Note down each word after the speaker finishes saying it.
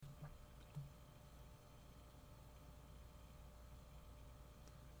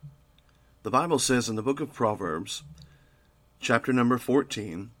The Bible says in the book of Proverbs, chapter number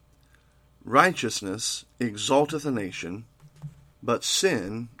 14, righteousness exalteth a nation, but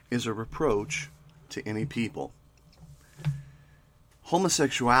sin is a reproach to any people.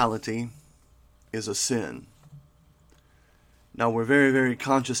 Homosexuality is a sin. Now, we're very, very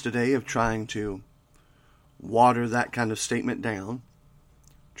conscious today of trying to water that kind of statement down,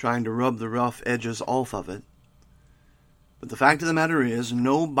 trying to rub the rough edges off of it. But the fact of the matter is,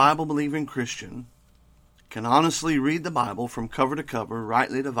 no Bible-believing Christian can honestly read the Bible from cover to cover,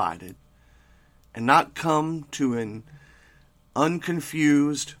 rightly divided, and not come to an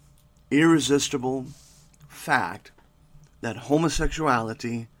unconfused, irresistible fact that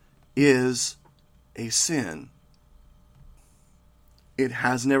homosexuality is a sin. It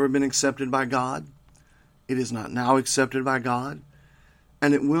has never been accepted by God. It is not now accepted by God.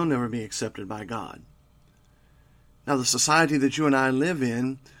 And it will never be accepted by God. Now, the society that you and I live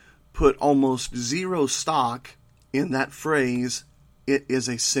in put almost zero stock in that phrase, it is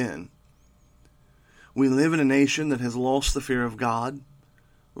a sin. We live in a nation that has lost the fear of God,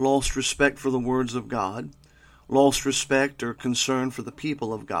 lost respect for the words of God, lost respect or concern for the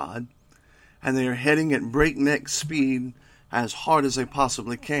people of God, and they are heading at breakneck speed as hard as they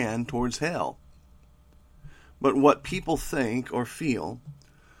possibly can towards hell. But what people think or feel,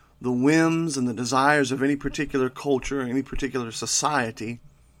 the whims and the desires of any particular culture, any particular society,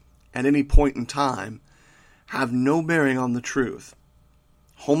 at any point in time, have no bearing on the truth.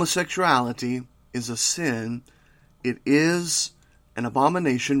 Homosexuality is a sin. It is an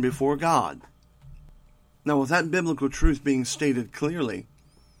abomination before God. Now, with that biblical truth being stated clearly,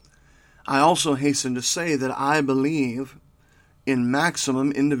 I also hasten to say that I believe in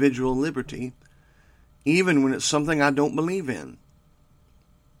maximum individual liberty, even when it's something I don't believe in.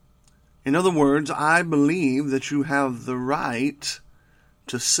 In other words, I believe that you have the right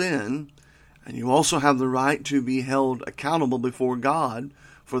to sin, and you also have the right to be held accountable before God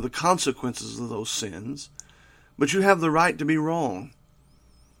for the consequences of those sins, but you have the right to be wrong.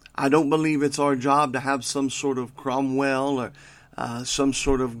 I don't believe it's our job to have some sort of Cromwell or some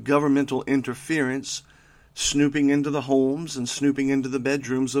sort of governmental interference snooping into the homes and snooping into the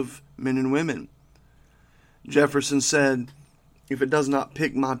bedrooms of men and women. Jefferson said, "If it does not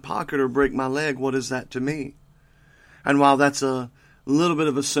pick my pocket or break my leg, what is that to me?" And while that's a little bit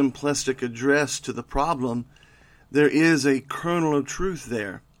of a simplistic address to the problem, there is a kernel of truth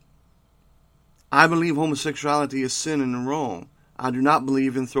there. I believe homosexuality is sin and wrong. I do not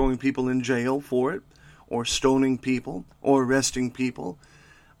believe in throwing people in jail for it, or stoning people, or arresting people.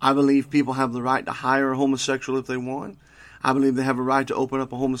 I believe people have the right to hire a homosexual if they want. I believe they have a right to open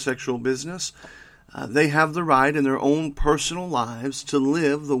up a homosexual business. They have the right in their own personal lives to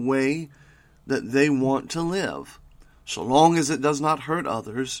live the way that they want to live, so long as it does not hurt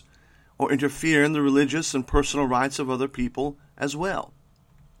others or interfere in the religious and personal rights of other people as well.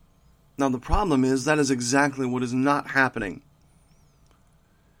 Now, the problem is that is exactly what is not happening.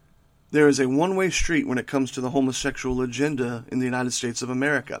 There is a one-way street when it comes to the homosexual agenda in the United States of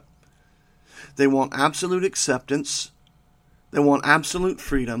America. They want absolute acceptance. They want absolute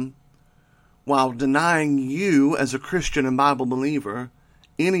freedom, while denying you as a Christian and Bible believer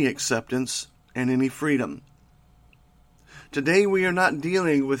any acceptance and any freedom. Today we are not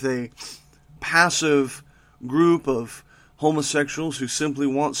dealing with a passive group of homosexuals who simply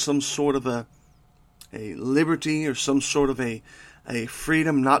want some sort of a liberty or some sort of a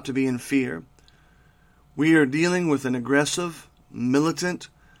freedom not to be in fear. We are dealing with an aggressive, militant,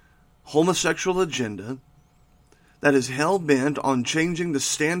 homosexual agenda that is hell-bent on changing the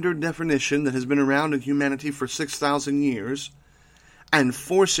standard definition that has been around in humanity for 6,000 years and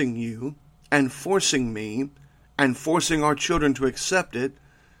forcing you and forcing me and forcing our children to accept it,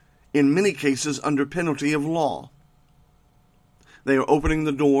 in many cases under penalty of law. They are opening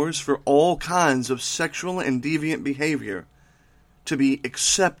the doors for all kinds of sexual and deviant behavior to be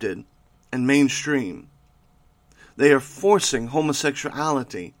accepted and mainstream. They are forcing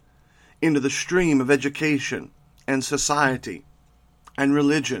homosexuality into the stream of education and society and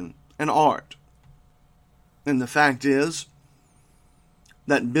religion and art. And the fact is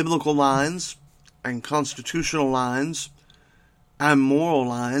that biblical lines and constitutional lines and moral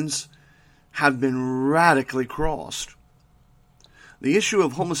lines have been radically crossed. The issue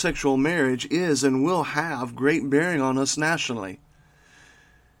of homosexual marriage is and will have great bearing on us nationally.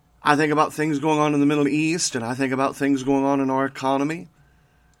 I think about things going on in the Middle East, and I think about things going on in our economy.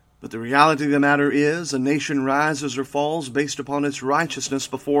 But the reality of the matter is, a nation rises or falls based upon its righteousness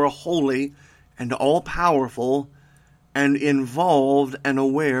before a holy and all-powerful and involved and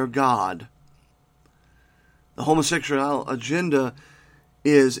aware God. The homosexual agenda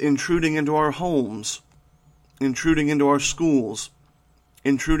is intruding into our homes, intruding into our schools,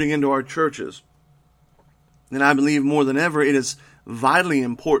 intruding into our churches. And I believe more than ever it is vitally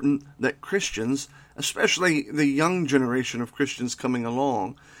important that Christians, especially the young generation of Christians coming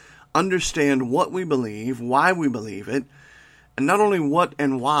along, understand what we believe, why we believe it, and not only what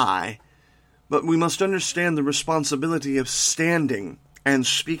and why, but we must understand the responsibility of standing and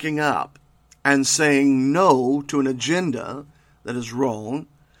speaking up and saying no to an agenda that is wrong,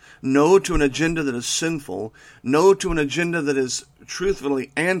 no to an agenda that is sinful, no to an agenda that is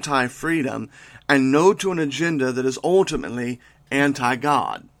truthfully anti-freedom, and no to an agenda that is ultimately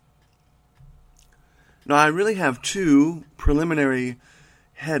anti-God. Now, I really have two main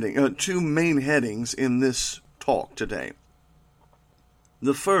headings in this talk today.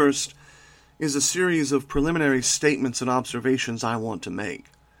 The first is a series of preliminary statements and observations I want to make.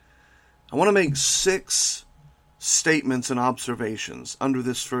 I want to make 6 statements and observations under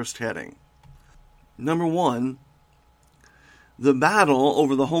this first heading. Number 1, the battle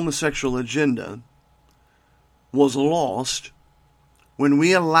over the homosexual agenda was lost when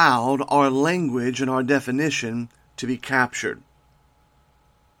we allowed our language and our definition to be captured.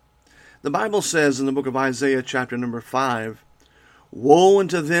 The Bible says in the book of Isaiah, chapter number 5, "Woe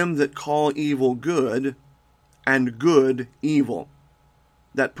unto them that call evil good, and good evil,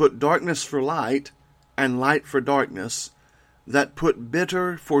 that put darkness for light, and light for darkness, that put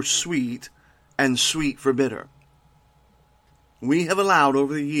bitter for sweet, and sweet for bitter." We have allowed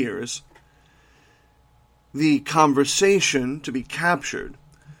over the years the conversation to be captured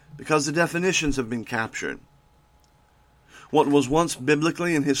because the definitions have been captured. What was once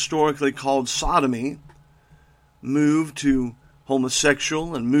biblically and historically called sodomy moved to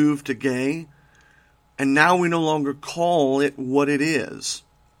homosexual and moved to gay, and now we no longer call it what it is.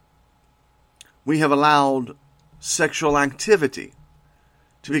 We have allowed sexual activity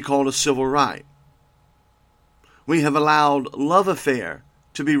to be called a civil right. We have allowed love affair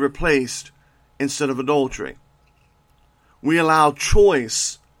to be replaced instead of adultery. We allow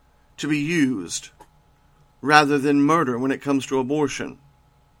choice to be used rather than murder when it comes to abortion.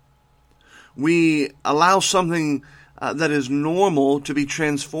 We allow something that is normal to be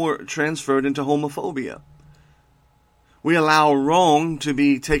transferred into homophobia. We allow wrong to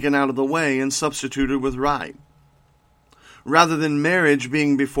be taken out of the way and substituted with right. Rather than marriage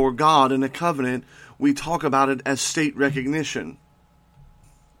being before God in a covenant, we talk about it as state recognition.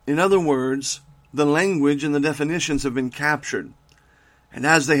 In other words, the language and the definitions have been captured. And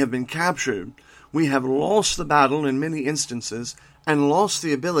as they have been captured, we have lost the battle in many instances and lost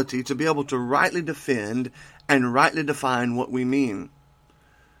the ability to be able to rightly defend and rightly define what we mean.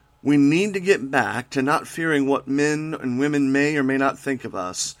 We need to get back to not fearing what men and women may or may not think of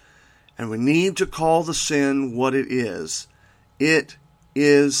us, and we need to call the sin what it is. It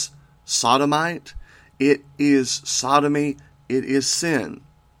is sodomite, it is sodomy, it is sin.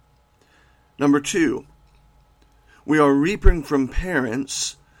 Number 2, we are reaping from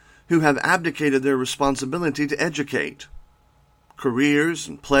parents who have abdicated their responsibility to educate. Careers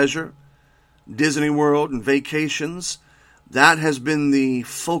and pleasure, Disney World and vacations, that has been the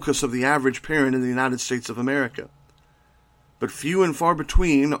focus of the average parent in the United States of America. But few and far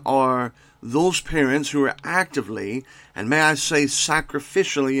between are those parents who are actively, and may I say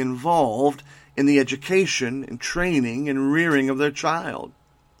sacrificially, involved in the education and training and rearing of their child.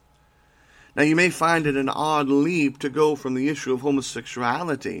 Now, you may find it an odd leap to go from the issue of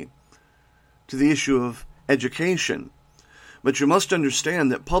homosexuality to the issue of education. But you must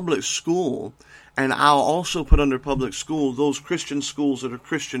understand that public school, and I'll also put under public school those Christian schools that are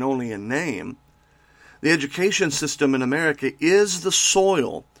Christian only in name, the education system in America is the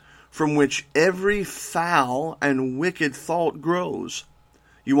soil from which every foul and wicked thought grows.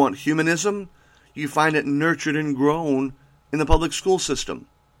 You want humanism? You find it nurtured and grown in the public school system.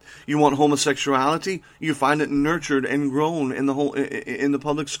 You want homosexuality? You find it nurtured and grown in the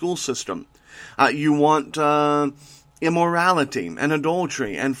public school system. You want immorality and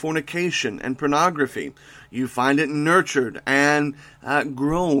adultery and fornication and pornography. You find it nurtured and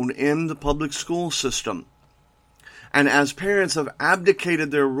grown in the public school system. And as parents have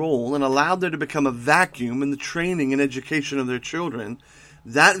abdicated their role and allowed there to become a vacuum in the training and education of their children,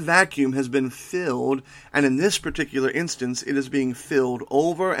 that vacuum has been filled, and in this particular instance, it is being filled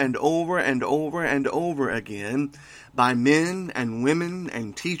over and over and over and over again by men and women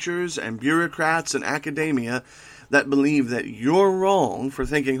and teachers and bureaucrats and academia that believe that you're wrong for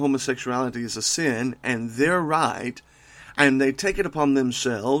thinking homosexuality is a sin and they're right, and they take it upon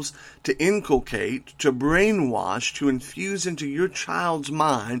themselves to inculcate, to brainwash, to infuse into your child's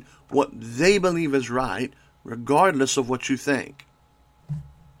mind what they believe is right, regardless of what you think.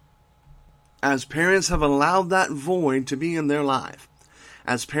 As parents have allowed that void to be in their life,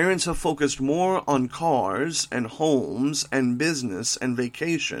 as parents have focused more on cars and homes and business and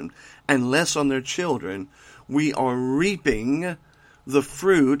vacation and less on their children, we are reaping the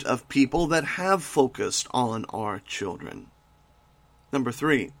fruit of people that have focused on our children. Number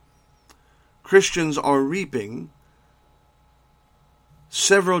 3, Christians are reaping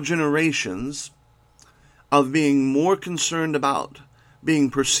several generations of being more concerned about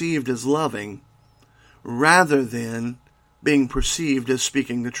being perceived as loving rather than being perceived as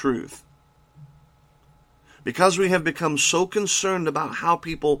speaking the truth. Because we have become so concerned about how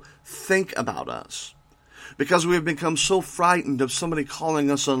people think about us, because we have become so frightened of somebody calling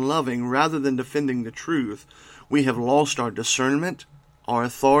us unloving rather than defending the truth, we have lost our discernment, our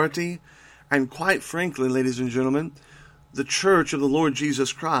authority, and quite frankly, ladies and gentlemen, the church of the Lord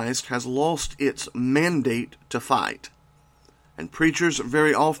Jesus Christ has lost its mandate to fight. And preachers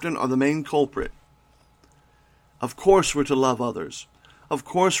very often are the main culprit. Of course we're to love others. Of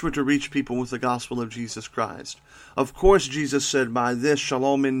course we're to reach people with the gospel of Jesus Christ. Of course Jesus said, "By this shall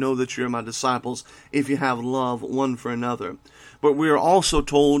all men know that you are my disciples, if you have love one for another." But we are also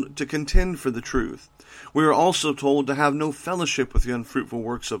told to contend for the truth. We are also told to have no fellowship with the unfruitful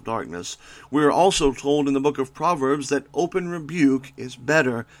works of darkness. We are also told in the book of Proverbs that open rebuke is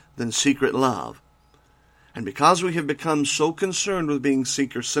better than secret love. And because we have become so concerned with being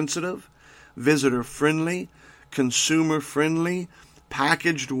seeker-sensitive, visitor-friendly, consumer-friendly,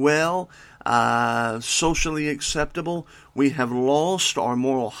 packaged well, socially acceptable, we have lost our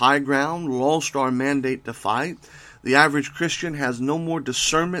moral high ground, lost our mandate to fight. The average Christian has no more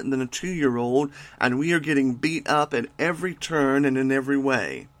discernment than a 2-year-old, and we are getting beat up at every turn and in every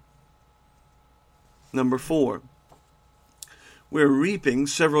way. Number 4, we're reaping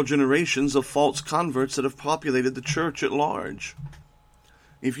several generations of false converts that have populated the church at large.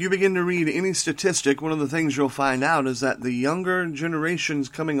 If you begin to read any statistic, one of the things you'll find out is that the younger generations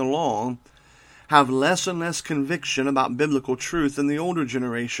coming along have less and less conviction about biblical truth than the older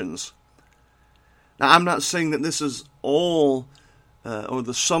generations. Now, I'm not saying that this is all or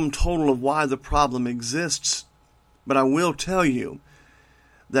the sum total of why the problem exists, but I will tell you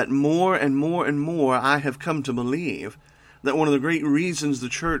that more and more and more I have come to believe that one of the great reasons the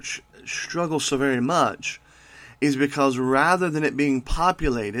church struggles so very much is because rather than it being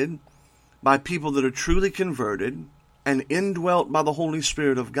populated by people that are truly converted and indwelt by the Holy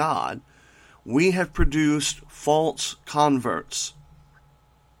Spirit of God, we have produced false converts.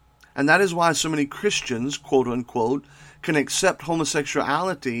 And that is why so many Christians, quote unquote, can accept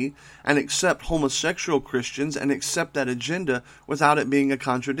homosexuality and accept homosexual Christians and accept that agenda without it being a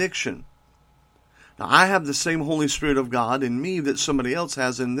contradiction. Now, I have the same Holy Spirit of God in me that somebody else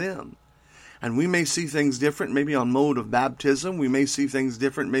has in them. And we may see things different, maybe on mode of baptism. We may see things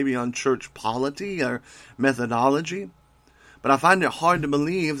different, maybe on church polity or methodology. But I find it hard to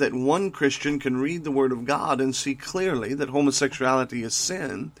believe that one Christian can read the Word of God and see clearly that homosexuality is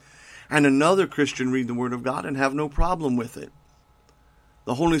sin, and another Christian read the Word of God and have no problem with it.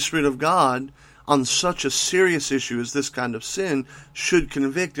 The Holy Spirit of God, on such a serious issue as this kind of sin, should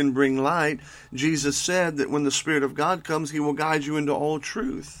convict and bring light. Jesus said that when the Spirit of God comes, He will guide you into all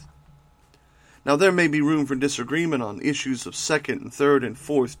truth. Now, there may be room for disagreement on issues of second and third and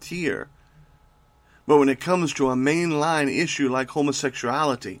fourth tier. But when it comes to a mainline issue like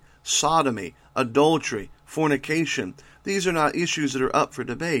homosexuality, sodomy, adultery, fornication, these are not issues that are up for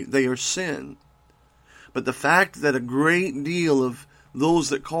debate. They are sin. But the fact that a great deal of those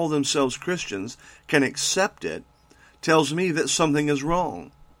that call themselves Christians can accept it tells me that something is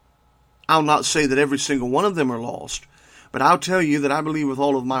wrong. I'll not say that every single one of them are lost, but I'll tell you that I believe with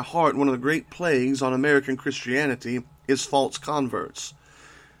all of my heart one of the great plagues on American Christianity is false converts.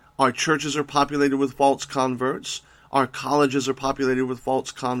 Our churches are populated with false converts. Our colleges are populated with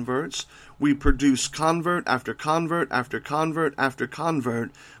false converts. We produce convert after convert after convert after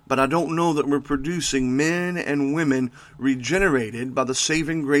convert, but I don't know that we're producing men and women regenerated by the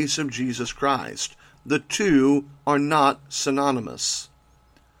saving grace of Jesus Christ. The two are not synonymous.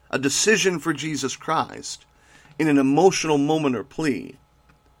 A decision for Jesus Christ in an emotional moment or plea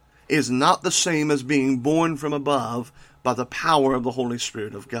is not the same as being born from above by the power of the Holy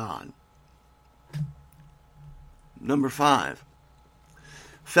Spirit of God. Number 5,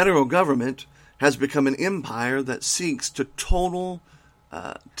 federal government has become an empire that seeks total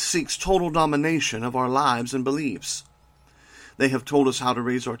domination of our lives and beliefs. They have told us how to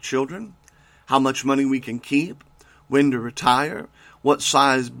raise our children, how much money we can keep, when to retire, what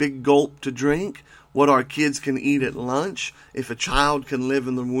size big gulp to drink, what our kids can eat at lunch. If a child can live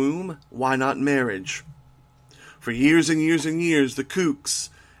in the womb, why not marriage? For years and years and years, the kooks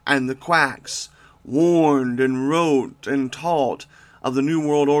and the quacks warned and wrote and taught of the New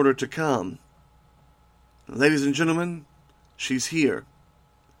World Order to come. Ladies and gentlemen, she's here.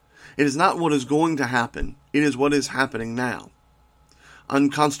 It is not what is going to happen. It is what is happening now.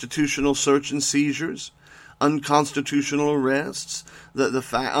 Unconstitutional search and seizures, unconstitutional arrests,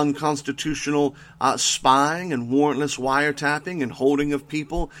 unconstitutional spying and warrantless wiretapping and holding of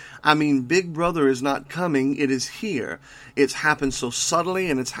people. I mean, Big Brother is not coming. It is here. It's happened so subtly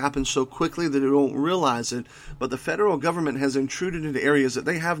and it's happened so quickly that you don't realize it. But the federal government has intruded into areas that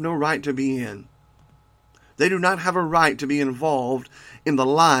they have no right to be in. They do not have a right to be involved in the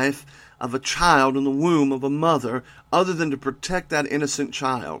life of a child in the womb of a mother other than to protect that innocent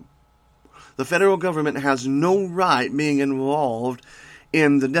child. The federal government has no right being involved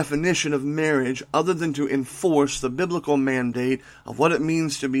in the definition of marriage other than to enforce the biblical mandate of what it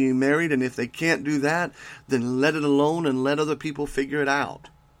means to be married, and if they can't do that, then let it alone and let other people figure it out.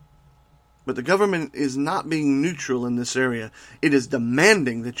 But the government is not being neutral in this area. It is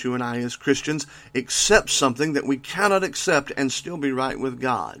demanding that you and I as Christians accept something that we cannot accept and still be right with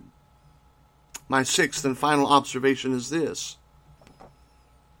God. My sixth and final observation is this.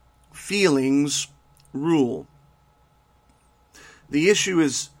 Feelings rule. The issue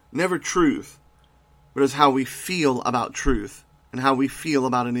is never truth, but is how we feel about truth and how we feel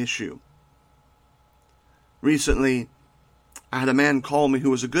about an issue. Recently, I had a man call me who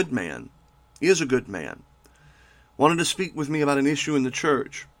was a good man. He is a good man. Wanted to speak with me about an issue in the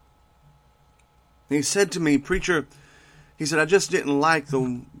church. And he said to me, "Preacher," he said, "I just didn't like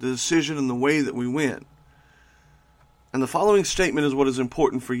the decision and the way that we went." And the following statement is what is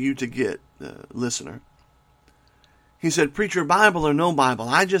important for you to get, listener. He said, "Preacher, Bible or no Bible,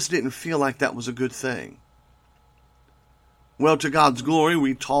 I just didn't feel like that was a good thing." Well, to God's glory,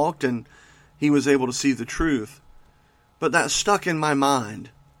 we talked and he was able to see the truth. But that stuck in my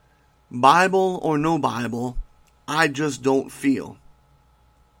mind. Bible or no Bible, I just don't feel.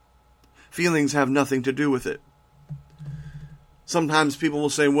 Feelings have nothing to do with it. Sometimes people will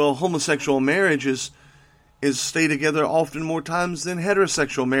say, well, homosexual marriages is stay together often more times than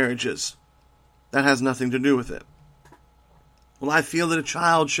heterosexual marriages. That has nothing to do with it. Well, I feel that a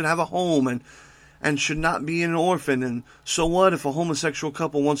child should have a home and should not be an orphan. And so what if a homosexual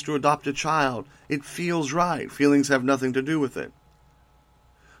couple wants to adopt a child? It feels right. Feelings have nothing to do with it.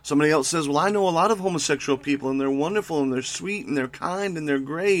 Somebody else says, well, I know a lot of homosexual people and they're wonderful and they're sweet and they're kind and they're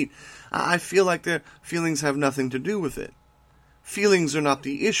great. I feel like their feelings have nothing to do with it. Feelings are not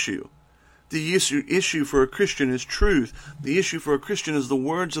the issue. The issue for a Christian is truth. The issue for a Christian is the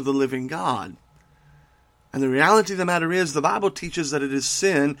words of the living God. And the reality of the matter is, the Bible teaches that it is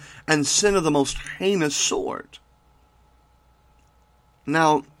sin, and sin of the most heinous sort.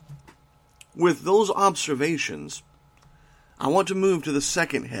 Now, with those observations, I want to move to the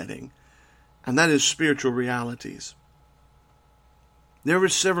second heading, and that is spiritual realities. There are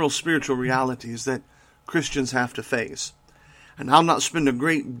several spiritual realities that Christians have to face. And I'll not spend a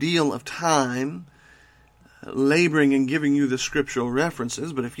great deal of time laboring and giving you the scriptural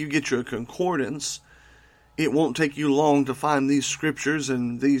references, but if you get your concordance, it won't take you long to find these scriptures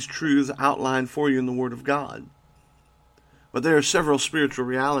and these truths outlined for you in the Word of God. But there are several spiritual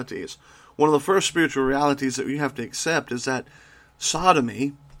realities. One of the first spiritual realities that we have to accept is that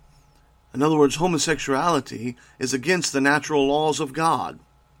sodomy, in other words, homosexuality, is against the natural laws of God.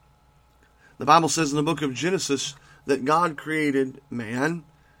 The Bible says in the book of Genesis that God created man,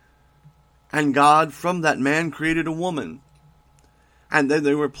 and God from that man created a woman. And then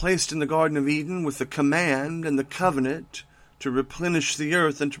they were placed in the Garden of Eden with the command and the covenant to replenish the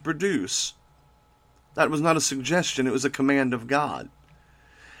earth and to produce. That was not a suggestion, it was a command of God.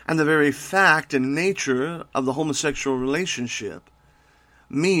 And the very fact and nature of the homosexual relationship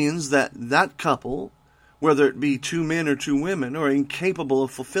means that that couple, whether it be two men or two women, are incapable of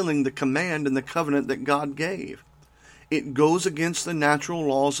fulfilling the command and the covenant that God gave. It goes against the natural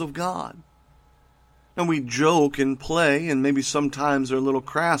laws of God. And we joke and play, and maybe sometimes are a little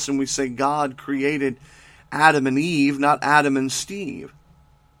crass, and we say God created Adam and Eve, not Adam and Steve.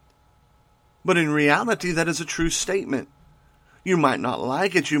 But in reality, that is a true statement. You might not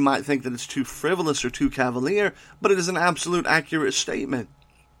like it, you might think that it's too frivolous or too cavalier, but it is an absolute accurate statement.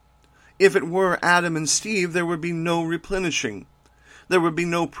 If it were Adam and Steve, there would be no replenishing. There would be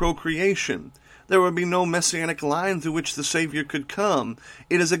no procreation. There would be no messianic line through which the Savior could come.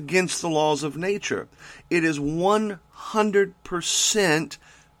 It is against the laws of nature. It is 100%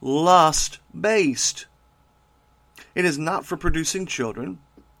 lust-based. It is not for producing children.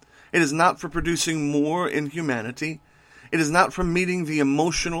 It is not for producing more in humanity. It is not for meeting the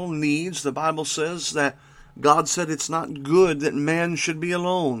emotional needs. The Bible says that God said it's not good that man should be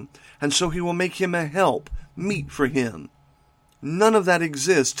alone, and so he will make him a help, meet for him. None of that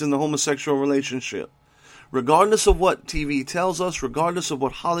exists in the homosexual relationship. Regardless of what TV tells us, regardless of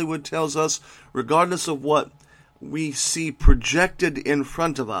what Hollywood tells us, regardless of what we see projected in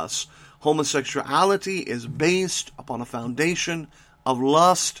front of us, homosexuality is based upon a foundation of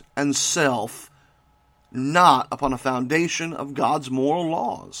lust and self, not upon a foundation of God's moral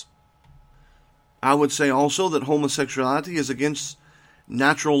laws. I would say also that homosexuality is against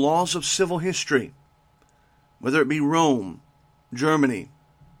natural laws of civil history, whether it be Rome, Germany,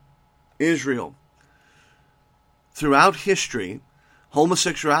 Israel. Throughout history,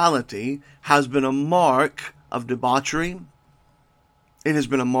 homosexuality has been a mark of debauchery. It has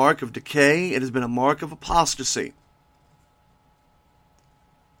been a mark of decay. It has been a mark of apostasy.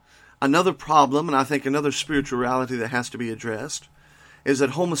 Another problem, and I think another spiritual reality that has to be addressed, is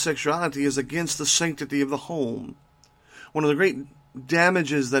that homosexuality is against the sanctity of the home. One of the great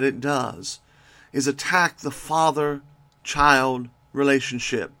damages that it does is attack the father-child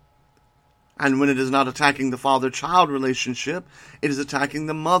relationship. And when it is not attacking the father-child relationship, it is attacking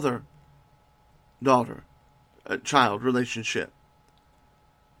the mother-daughter-child relationship.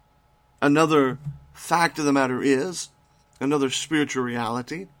 Another fact of the matter is, another spiritual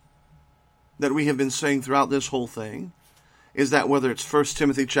reality that we have been saying throughout this whole thing, is that whether it's 1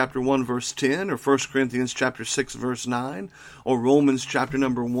 Timothy chapter 1 verse 10 or 1 Corinthians chapter 6 verse 9 or Romans chapter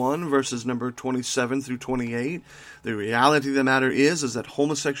number 1 verses number 27 through 28, the reality of the matter is that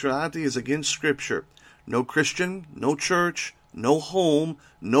homosexuality is against Scripture. No Christian, no church, no home,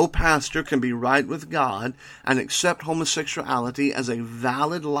 no pastor can be right with God and accept homosexuality as a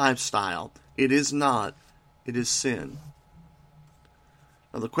valid lifestyle. It is not. It is sin.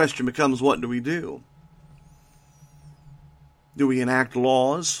 Now the question becomes, what do we do? Do we enact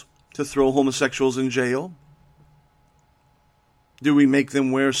laws to throw homosexuals in jail? Do we make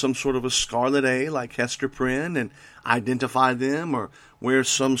them wear some sort of a scarlet A like Hester Prynne and identify them, or wear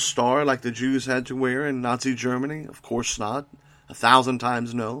some star like the Jews had to wear in Nazi Germany? Of course not. 1,000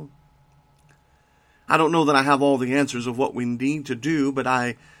 times no. I don't know that I have all the answers of what we need to do, but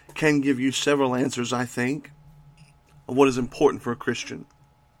I can give you several answers, I think, of what is important for a Christian.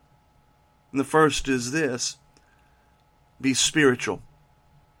 And the first is this: be spiritual.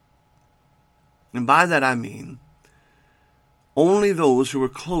 And by that I mean, only those who are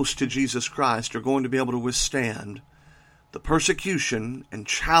close to Jesus Christ are going to be able to withstand the persecution and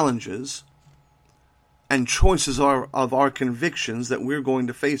challenges and choices of our convictions that we're going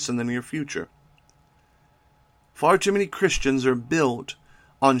to face in the near future. Far too many Christians are built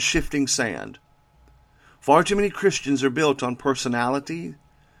on shifting sand. Far too many Christians are built on personality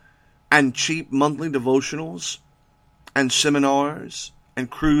and cheap monthly devotionals and seminars and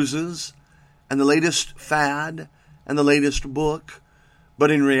cruises and the latest fad and the latest book,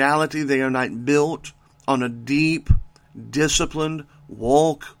 but in reality they are not built on a deep, disciplined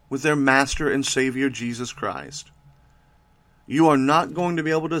walk with their Master and Savior Jesus Christ. You are not going to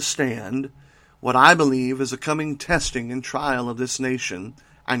be able to stand what I believe is a coming testing and trial of this nation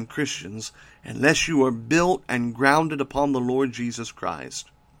and Christians unless you are built and grounded upon the Lord Jesus Christ.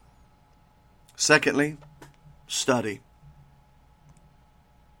 Secondly, study.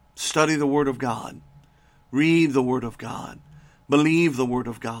 Study the Word of God. Read the Word of God. Believe the Word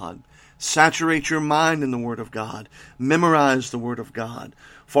of God. Saturate your mind in the Word of God. Memorize the Word of God.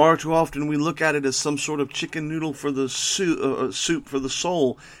 Far too often we look at it as some sort of chicken noodle for the soup for the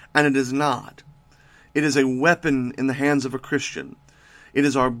soul, and it is not. It is a weapon in the hands of a Christian. It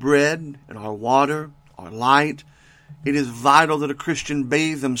is our bread and our water, our light. It is vital that a Christian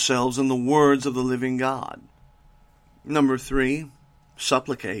bathe themselves in the words of the living God. Number 3,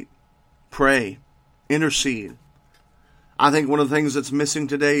 supplicate, pray, intercede. I think one of the things that's missing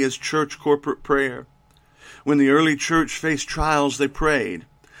today is church corporate prayer. When the early church faced trials, they prayed.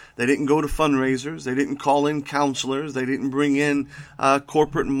 They didn't go to fundraisers. They didn't call in counselors. They didn't bring in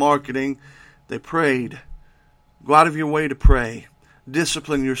corporate marketing. They prayed. Go out of your way to pray.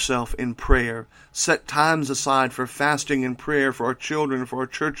 Discipline yourself in prayer. Set times aside for fasting and prayer for our children, for our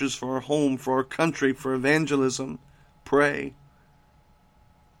churches, for our home, for our country, for evangelism. Pray.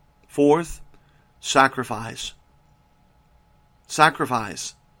 4th, sacrifice.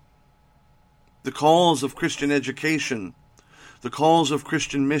 Sacrifice. The calls of Christian education, the calls of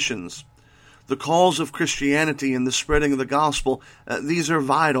Christian missions, the calls of Christianity and the spreading of the gospel, these are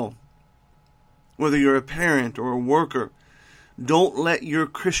vital. Whether you're a parent or a worker, don't let your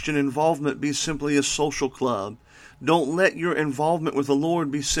Christian involvement be simply a social club. Don't let your involvement with the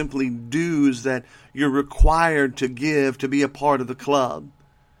Lord be simply dues that you're required to give to be a part of the club.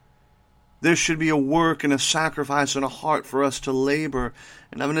 There should be a work and a sacrifice and a heart for us to labor.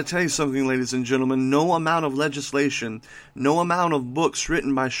 And I'm going to tell you something, ladies and gentlemen. No amount of legislation, no amount of books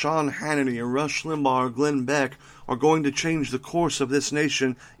written by Sean Hannity or Rush Limbaugh or Glenn Beck are going to change the course of this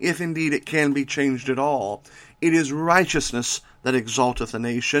nation, if indeed it can be changed at all. It is righteousness that exalteth a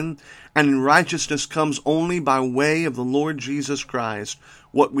nation, and righteousness comes only by way of the Lord Jesus Christ.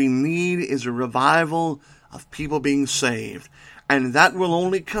 What we need is a revival of people being saved, and that will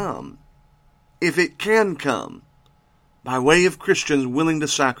only come, if it can come, by way of Christians willing to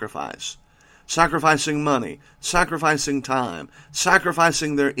sacrifice. Sacrificing money, sacrificing time,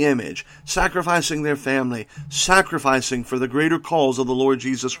 sacrificing their image, sacrificing their family, sacrificing for the greater cause of the Lord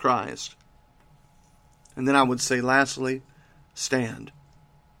Jesus Christ. And then I would say, lastly, stand.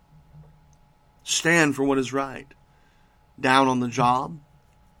 Stand for what is right. Down on the job,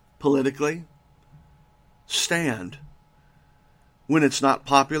 politically, stand. When it's not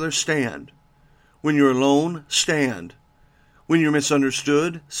popular, stand. When you're alone, stand. When you're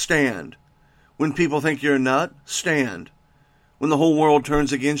misunderstood, stand. When people think you're a nut, stand. When the whole world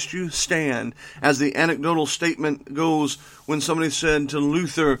turns against you, stand. As the anecdotal statement goes, when somebody said to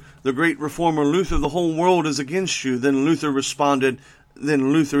Luther, the great reformer Luther, the whole world is against you, then Luther responded,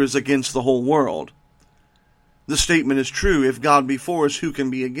 then Luther is against the whole world. The statement is true. If God be for us, who can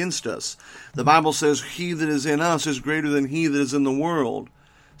be against us? The Bible says, he that is in us is greater than he that is in the world.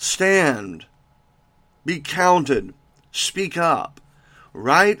 Stand. Be counted. Speak up.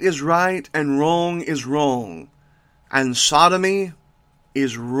 Right is right and wrong is wrong. And sodomy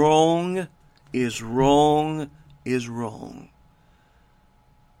is wrong, is wrong, is wrong.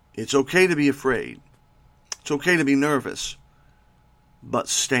 It's okay to be afraid. It's okay to be nervous. But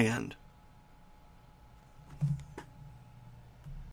stand.